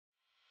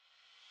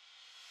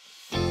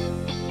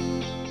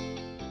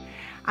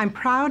I'm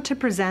proud to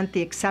present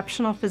the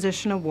Exceptional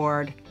Physician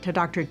Award to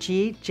Dr.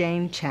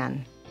 Jane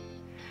Chen.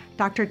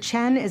 Dr.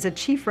 Chen is a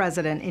chief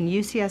resident in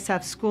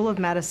UCSF School of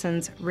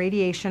Medicine's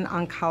Radiation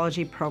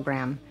Oncology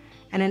program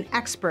and an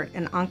expert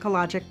in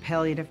oncologic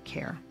palliative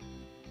care.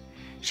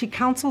 She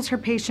counsels her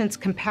patients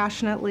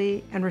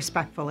compassionately and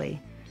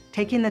respectfully,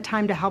 taking the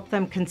time to help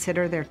them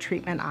consider their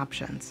treatment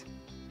options.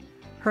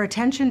 Her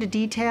attention to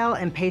detail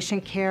and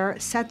patient care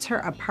sets her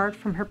apart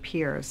from her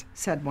peers,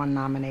 said one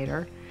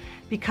nominator,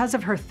 because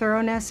of her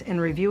thoroughness in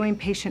reviewing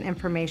patient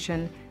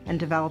information and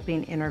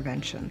developing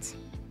interventions.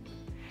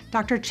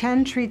 Dr.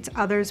 Chen treats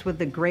others with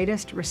the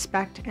greatest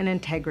respect and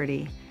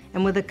integrity,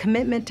 and with a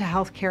commitment to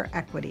healthcare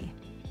equity.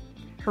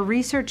 Her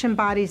research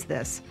embodies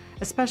this,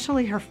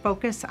 especially her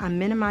focus on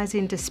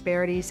minimizing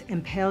disparities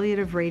in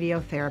palliative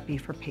radiotherapy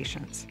for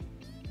patients.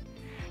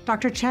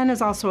 Dr. Chen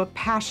is also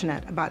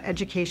passionate about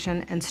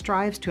education and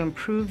strives to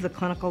improve the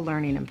clinical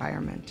learning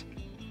environment.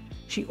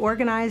 She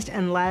organized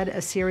and led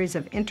a series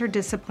of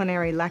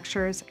interdisciplinary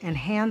lectures and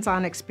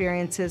hands-on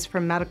experiences for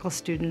medical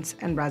students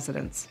and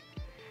residents.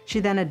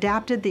 She then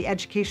adapted the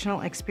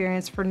educational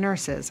experience for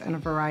nurses in a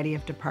variety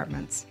of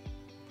departments.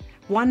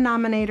 One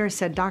nominator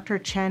said Dr.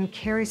 Chen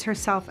carries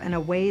herself in a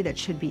way that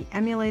should be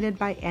emulated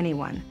by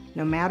anyone,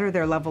 no matter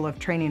their level of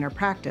training or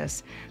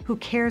practice, who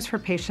cares for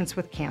patients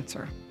with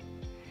cancer.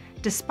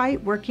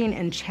 Despite working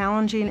in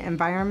challenging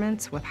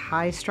environments with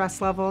high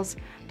stress levels,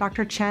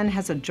 Dr. Chen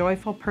has a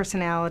joyful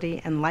personality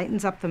and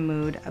lightens up the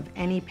mood of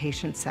any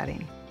patient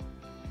setting.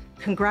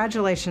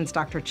 Congratulations,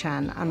 Dr.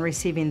 Chen, on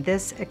receiving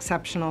this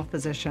Exceptional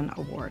Physician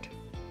Award.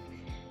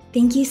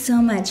 Thank you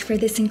so much for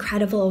this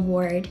incredible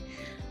award.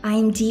 I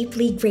am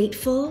deeply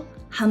grateful,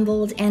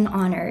 humbled, and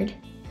honored.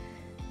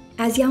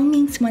 As Yao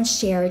Ming once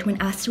shared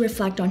when asked to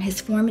reflect on his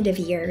formative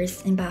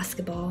years in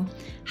basketball,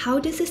 how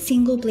does a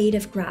single blade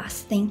of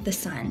grass thank the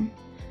sun?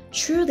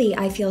 Truly,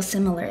 I feel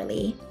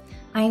similarly.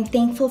 I am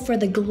thankful for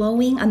the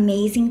glowing,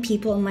 amazing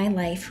people in my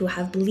life who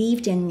have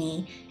believed in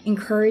me,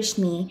 encouraged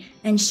me,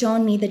 and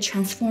shown me the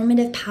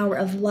transformative power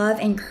of love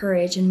and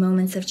courage in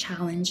moments of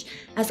challenge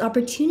as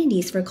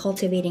opportunities for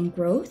cultivating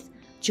growth,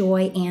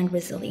 joy, and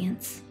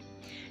resilience.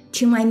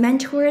 To my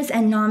mentors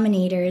and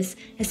nominators,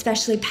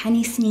 especially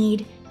Penny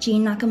Sneed,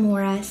 Jean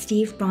Nakamura,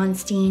 Steve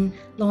Bronstein,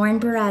 Lauren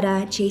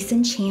Beretta,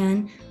 Jason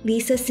Chan,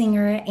 Lisa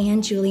Singer,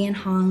 and Julian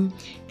Hong,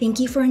 thank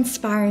you for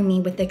inspiring me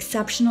with the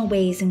exceptional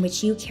ways in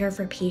which you care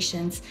for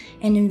patients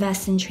and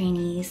invest in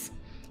trainees.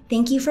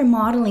 Thank you for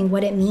modeling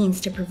what it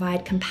means to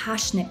provide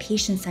compassionate,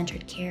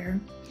 patient-centered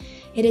care.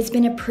 It has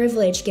been a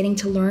privilege getting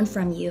to learn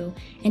from you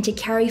and to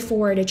carry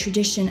forward a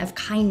tradition of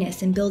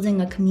kindness and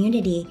building a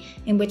community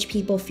in which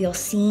people feel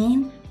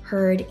seen,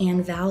 heard,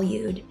 and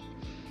valued.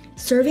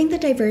 Serving the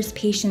diverse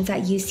patients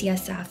at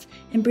UCSF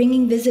and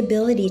bringing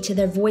visibility to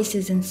their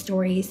voices and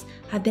stories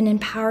have been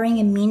empowering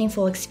and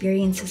meaningful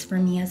experiences for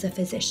me as a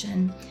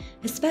physician,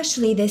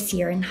 especially this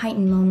year in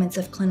heightened moments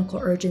of clinical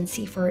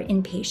urgency for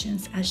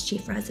inpatients as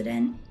chief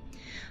resident.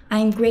 I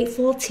am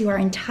grateful to our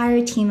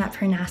entire team at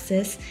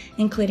Parnassus,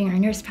 including our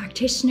nurse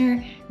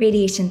practitioner,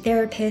 radiation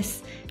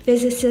therapists,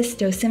 physicists,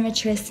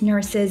 dosimetrists,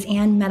 nurses,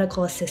 and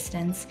medical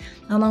assistants,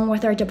 along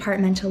with our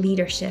departmental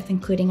leadership,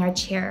 including our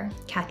chair,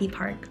 Kathy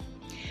Park.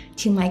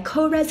 To my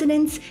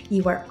co-residents,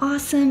 you are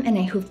awesome, and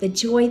I hope the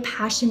joy,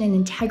 passion, and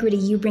integrity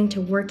you bring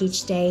to work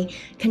each day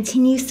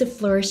continues to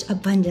flourish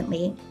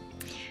abundantly.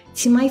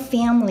 To my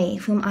family,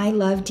 whom I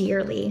love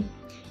dearly,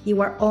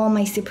 you are all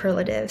my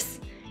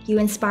superlatives. You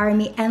inspire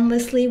me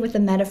endlessly with the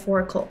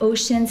metaphorical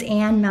oceans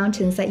and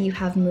mountains that you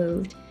have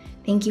moved.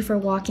 Thank you for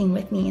walking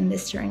with me in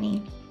this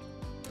journey.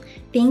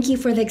 Thank you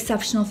for the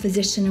Exceptional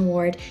Physician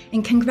Award,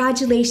 and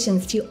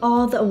congratulations to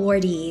all the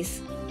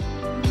awardees.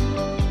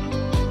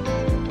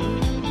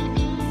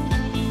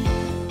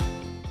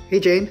 Hey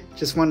Jane,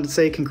 just wanted to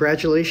say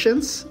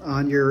congratulations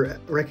on your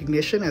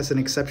recognition as an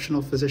exceptional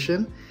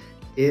physician.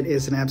 It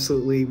is an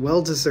absolutely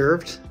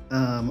well-deserved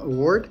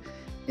award,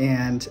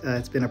 and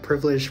it's been a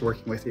privilege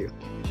working with you.